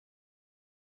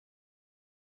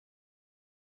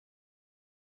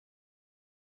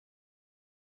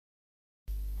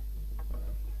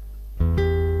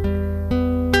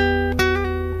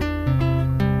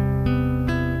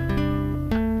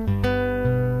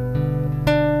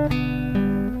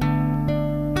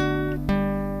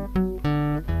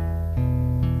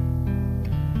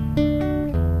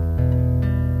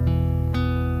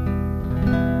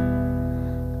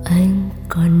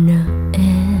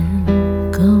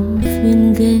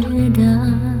ghế đá,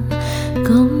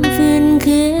 công viên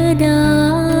ghế đá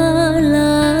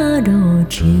lá đổ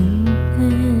chiều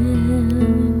em.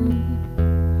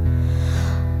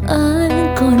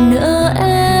 Anh còn nợ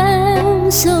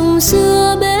em dòng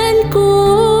xưa bên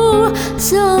cũ,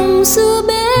 dòng xưa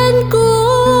bên cũ,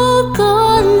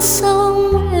 con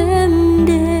sông êm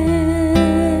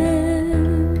đềm.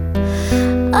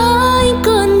 Anh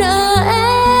còn nợ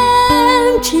em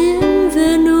chuyến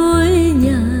về núi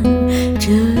nhàn,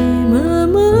 trời mơ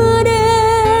mưa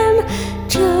đêm,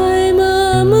 trời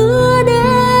mơ mưa đêm.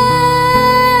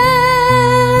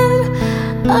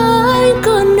 Anh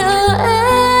còn nợ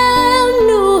em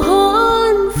nụ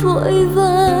hôn vội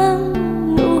vàng,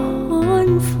 nụ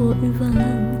hôn vội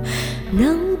vàng,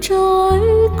 nắng trôi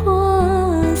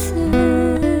qua rêu.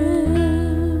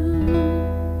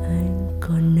 Anh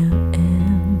còn nợ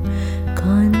em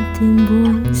con tim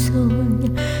bối rối,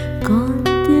 con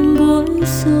tim bối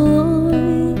rối.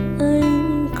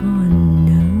 Anh còn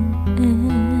nợ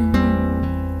em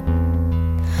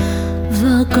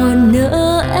và còn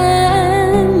nợ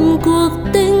em cuộc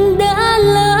tình đã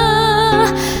lỡ,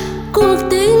 cuộc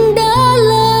tình đã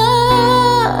lỡ.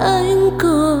 Anh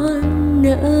còn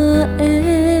nợ em.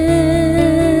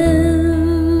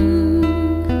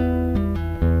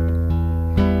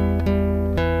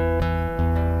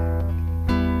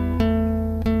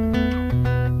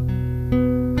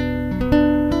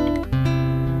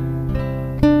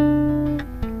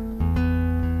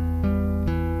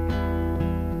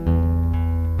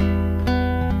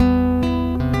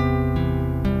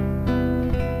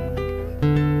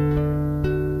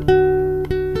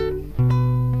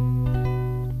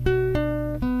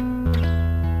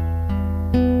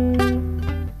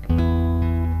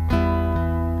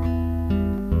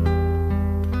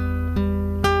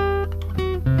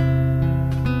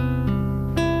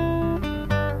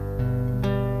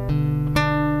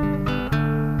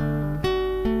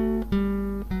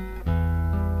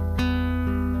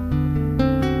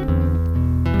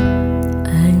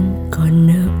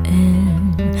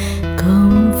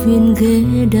 Công viên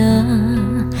ghế đá,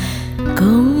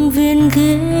 công viên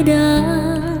ghế đá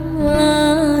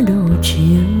lá đổ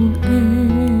chiều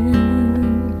em.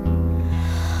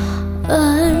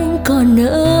 Anh còn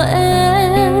nợ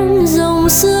em dòng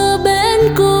xưa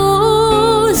bên cũ,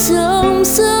 dòng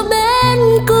xưa bên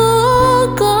cũ,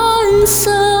 con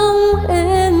sông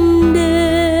êm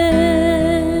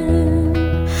đềm.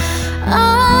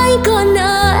 Anh còn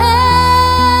nợ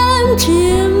em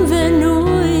chim về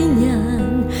núi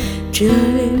nhàn,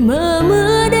 trời mơ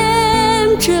mưa đêm,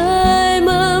 trời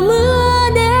mơ mưa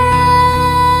đêm.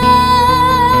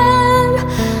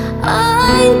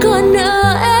 Anh còn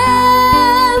nợ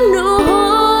em nụ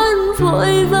hôn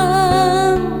vội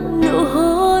vàng, nụ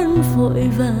hôn vội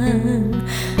vàng,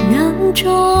 nắng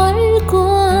trôi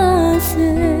qua rêu.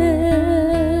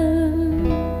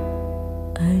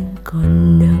 Anh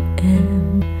còn nợ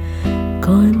em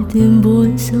con tim bối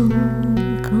rối,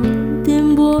 con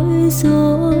tim bối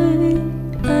rối.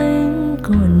 Anh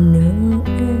còn nợ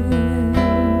em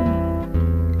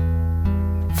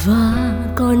và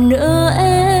còn nợ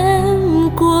em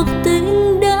cuộc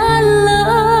tình đã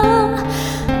lỡ,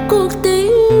 cuộc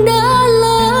tình đã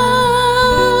lỡ.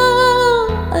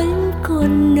 Anh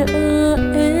còn nợ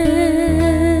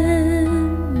em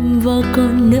và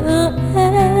còn nợ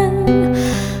em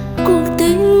cuộc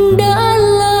tình đã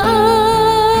lỡ,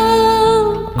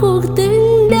 cuộc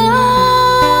tình đã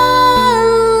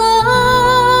lỡ.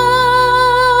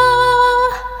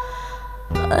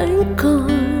 Anh còn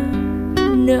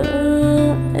nợ